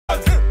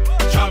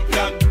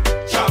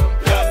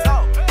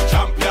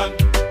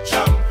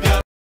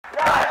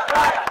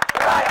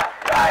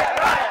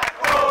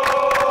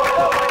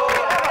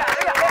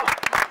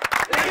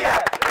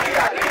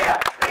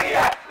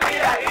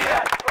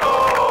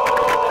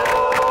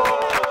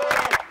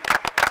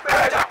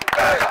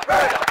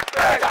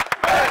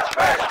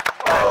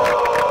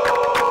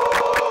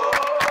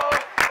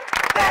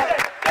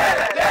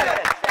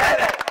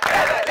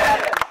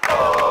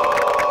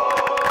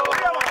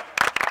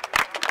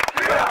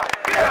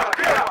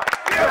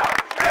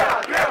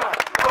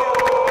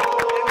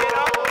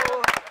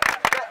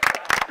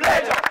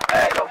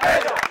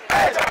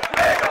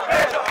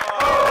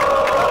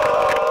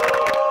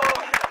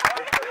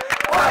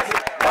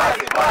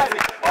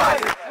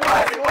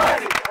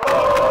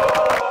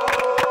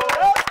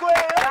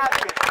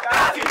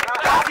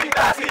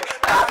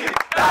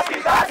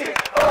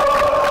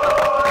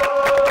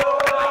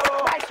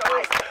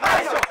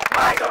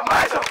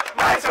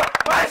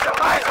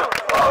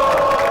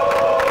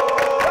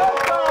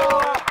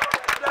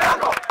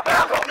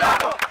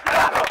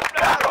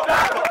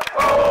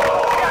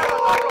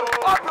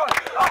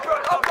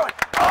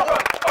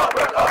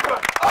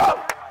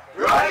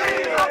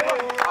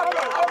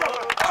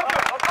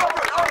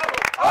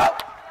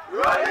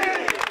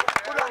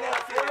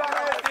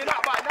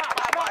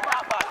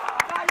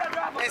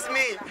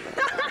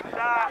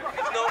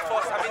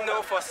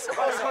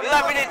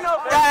loving it.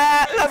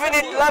 Yeah, loving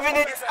it, loving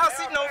it. I'll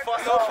sit no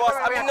fuss. No fuss.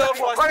 I mean no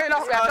fuss. Loving it.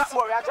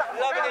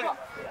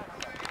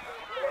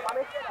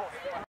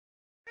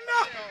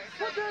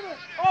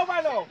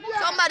 Over now.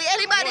 Somebody,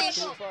 anybody.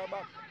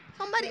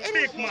 Somebody,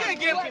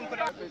 anybody. Go,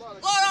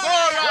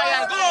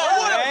 Ryan. Go.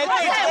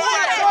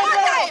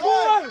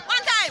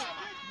 One time.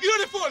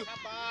 Beautiful.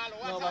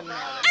 No, man.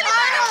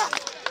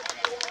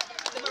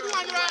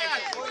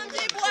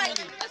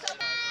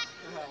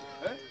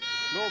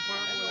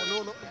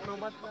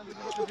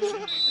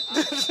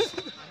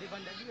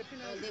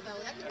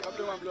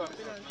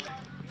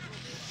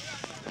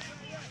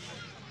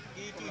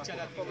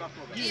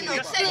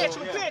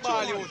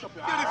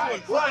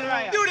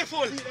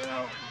 Beautiful.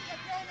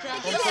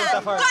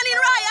 Run in,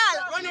 Royal.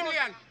 Run in,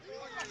 Leon.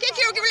 Kick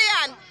you, give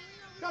Leon.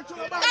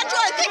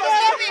 Control, kick his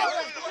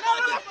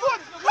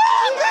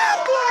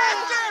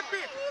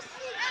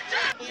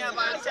Yeah,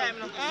 by the time,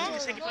 you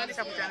shake it on this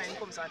and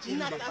comes out.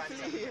 Not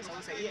affiliated. So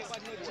say yes.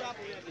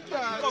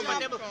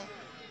 Comfortable.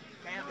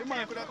 The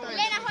man could have done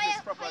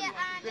this properly.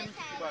 Then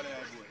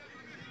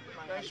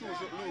that shoes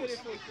look loose.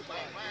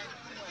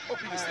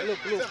 Up in the step. Look.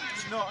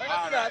 No,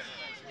 alright.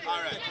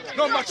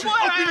 Number 3.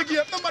 Up in the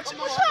gate. Number 3.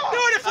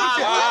 Beautiful.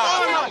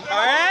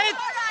 Alright.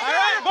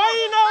 Go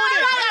in now with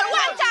it.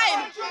 One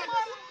time.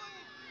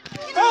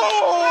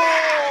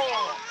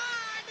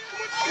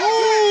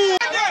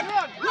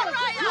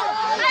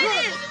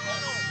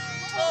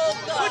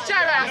 Good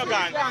try, Ryan. Good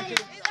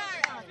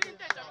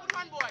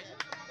man, boy.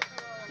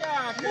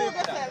 Move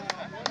yourself.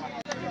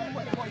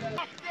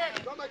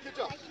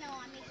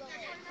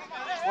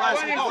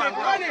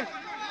 Run in.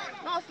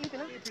 No sleeping.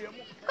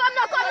 Come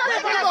now.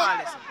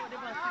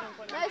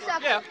 Nice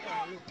shot. Yeah.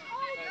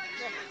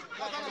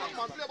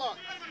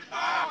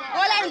 Go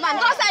line, man.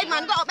 Go side,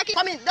 man. Go. Make it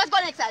come in. Just go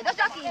next side.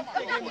 Just in.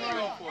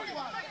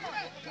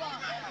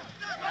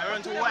 I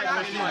run too wide.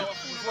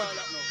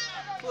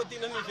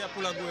 14 don't need to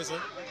pull a goal, sir.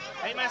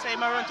 I must say, I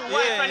run too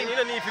wide. Yeah, you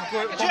don't need to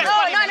go. No.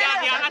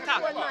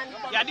 Attack.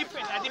 You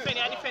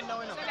defend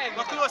now.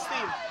 Go close to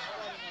him.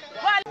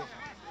 One.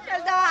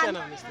 Just done.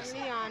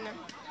 Leon.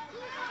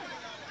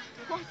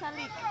 What's a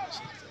leak?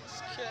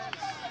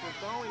 We're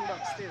going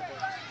back still.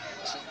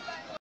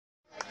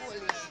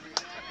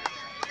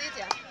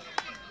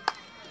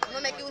 I'm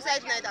gonna make you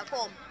side tonight at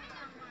home.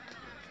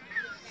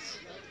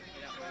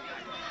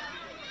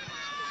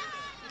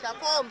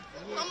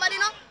 Somebody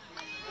no?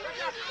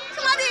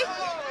 Somebody!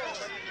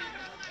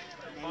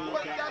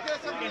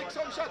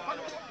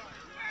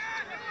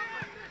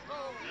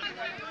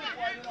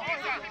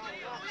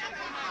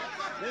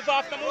 Move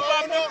off now.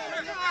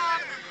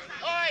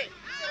 Oi!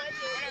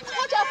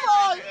 Put your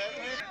phone!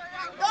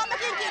 Don't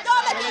make him kick!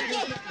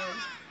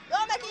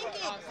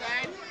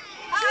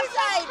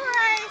 Outside!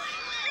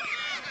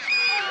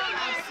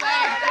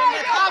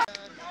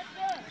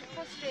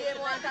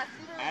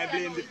 I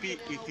blame the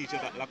PE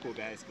teachers at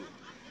Lacovia High School.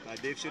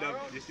 They should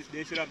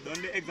have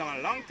done the exam a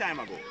long time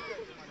ago.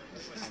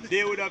 And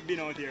they would have been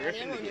out here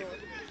refing the game.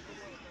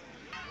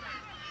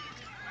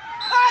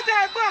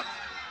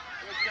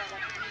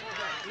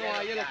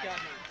 No, yellow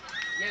card.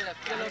 Wake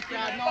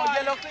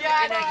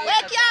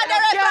up the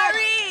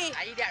referee!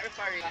 Are you that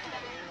referee?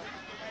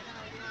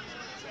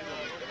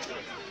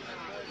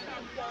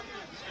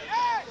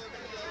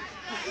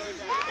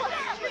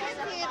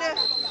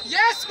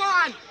 Yes,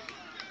 man!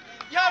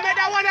 Yo, made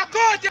that one a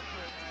good!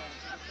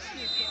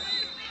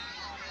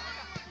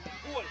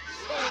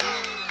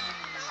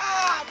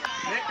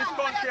 Make this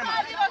country,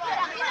 man.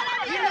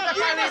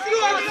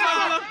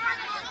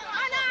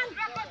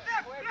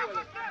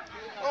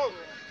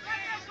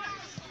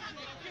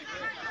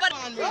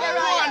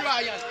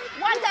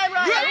 One time,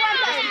 Royal.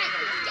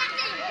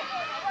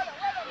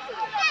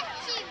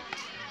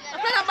 I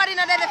put nobody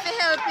not there to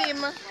help him.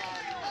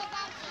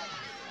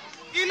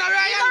 You know,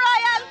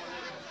 Ryan?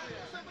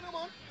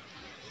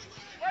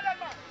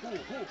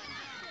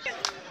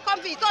 Come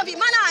feet. Man on.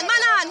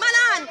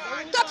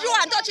 Touch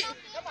one, touch it.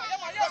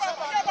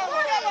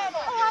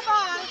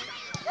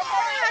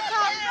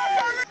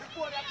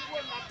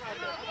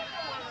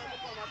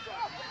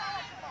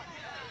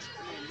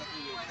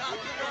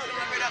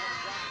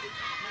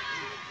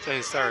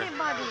 Say sorry.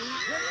 Come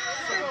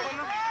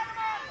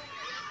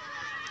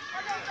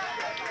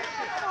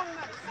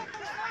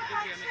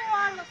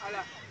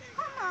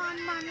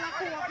on, man,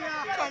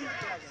 Lacovia. Come.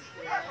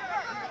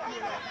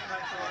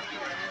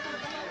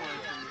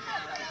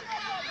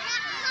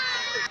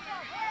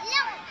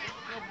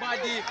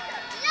 Nobody.